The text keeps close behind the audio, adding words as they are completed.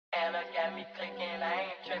Anna got me clicking,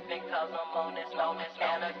 I ain't tripping cause I'm on this low.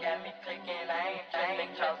 Anna got me clicking, I ain't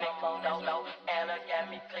tripping cause I'm on this low. Anna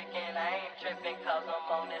got me clicking, I ain't tripping cause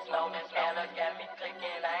I'm on this low. Anna got me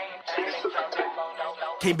clicking, I ain't tripping cause I'm on this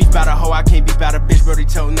low. Can't be about a hoe, I can't be about a bitch. Brody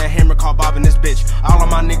toting that hammer, call bobbing this bitch. All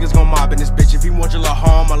of my niggas gon' mob in this bitch. If you want your little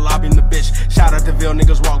home, I'ma lobby in the bitch. Shout out to Ville,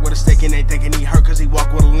 niggas walk with a stick and ain't thinking he hurt cause he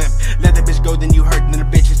walk with a limp. Let that bitch go, then you hurt, then the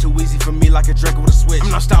bitch is too easy for me like a drink with a switch.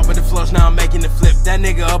 I'm not stopping the flows, now I'm making the flip. That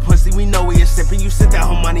nigga a pussy, we know he is simping. You sent that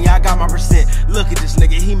whole money, I got my percent. Look at this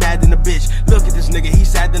nigga, he mad than a bitch. Look at this nigga, he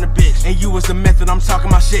sad than a bitch. And you was the method, I'm talking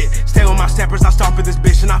my shit. Stay with my steppers, I stomp at this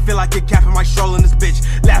bitch. And I feel like it capping like strolling this bitch.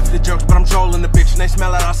 Laugh at the jokes, but I'm trolling the bitch. And they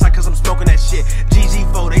smell it outside cause I'm smoking that shit.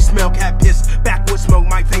 GG4, they smell cat piss. Backwood smoke,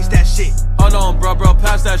 might face that shit. Hold on, bro,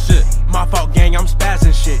 pass that shit. My fault, gang, I'm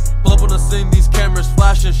spazzing shit. Pull up on the scene, these cameras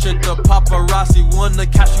flashing shit. The paparazzi wanna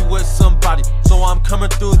catch you with somebody, so I'm coming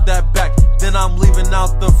through that back. Then I'm leaving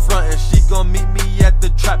out the front, and she gon' meet me at the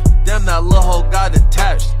trap. Damn, that little hoe got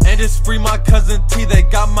attached. And just free my cousin T, they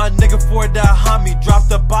got my nigga for that homie. Drop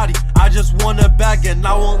the body, I just want a bag and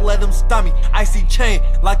I won't let him stop me. Icy chain,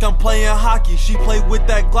 like I'm playing hockey. She play with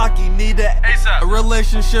that Glocky, need a ASAP. A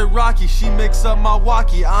relationship rocky, she mix up my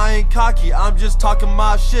walkie. I ain't cocky, I'm just talking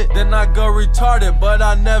my shit. Then I go retarded, but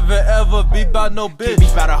I never ever be bout no bitch. Can't be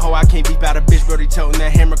bout a hoe, I can't be bout a bitch. Brody toting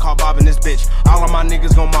that hammer, call bobbing this bitch. All of my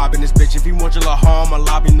niggas gon' mob in this bitch. If you want your little home, I'ma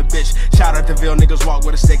lobby in the bitch. Shout out to Ville, niggas walk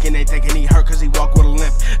with a stick and ain't thinking he hurt cause he walk with a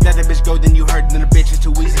limp. Let that bitch go, then you hurt, then the bitch is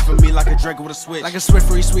too easy for me like a drink with a switch. Like a Swift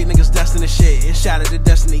free sweet niggas dustin' the shit. It's shot at the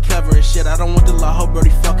Destiny covering shit. I don't want the little hoe,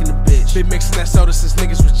 Brody fucking the bitch. Been mixing that soda since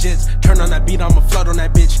niggas was jits. Turn on that beat, I'ma float on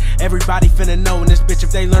that bitch. Everybody finna know in this bitch.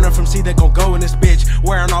 If they learnin' from C, they gon' go in this bitch.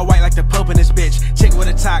 Wearing all white like the Pope in this bitch. Chick with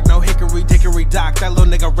a talk, no hickory dickory dock. That little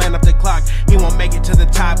nigga ran up the clock. He won't make it to the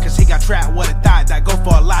top cause he got trapped. What a thought, that go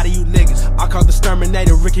for a lot of you niggas. I called the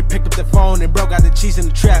Terminator, Ricky picked up the phone and bro got the cheese in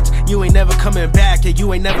the traps. You ain't never coming back, yeah,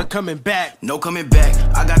 you ain't never coming back. No coming back,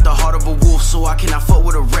 I got the heart of a wolf, so I cannot fuck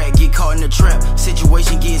with a rat. Get caught in the trap,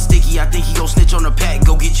 situation getting sticky, I think he gon' snitch on the pack.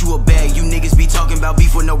 Go get you a bag, you niggas be talking about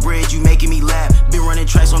beef with no bread, you making me laugh. Been running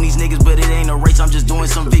tracks on these niggas, but it ain't a race, I'm just doing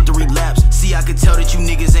some victory laps. See, I could tell that you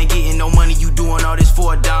niggas ain't getting no money, you doing all this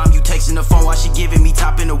for a dime. You texting the phone while she giving me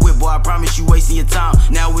top in the whip, boy, I promise you wasting your time.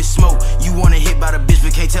 Now it's smoke, you wanna hit by the bitch,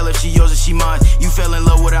 but can't tell if she yours or she mine. You fell in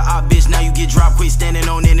love with an op bitch, now you get dropped quick standing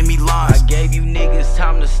on enemy lines. I gave you niggas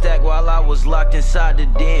time to stack while I was locked inside the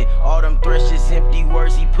den. All them threats just empty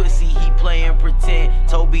words, he pussy, he playin' pretend.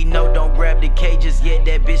 Toby no, don't grab the cages yet,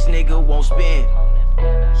 that bitch nigga won't spin.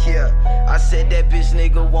 Yeah, I said that bitch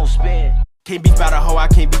nigga won't spin. Can't be bout a hoe, I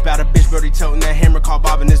can't be bout a bitch. Brody toting that hammer, call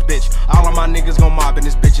bobbing this bitch. All of my niggas gon' mob in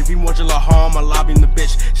this bitch. If you want your little home, I'ma lobby in the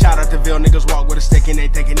bitch. Shout out to Ville, niggas walk with a stick and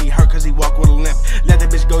ain't thinking he hurt cause he walk with a limp. Let that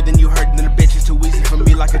bitch go, then you hurt, then the bitch is too easy for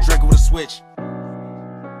me like a drink with a switch.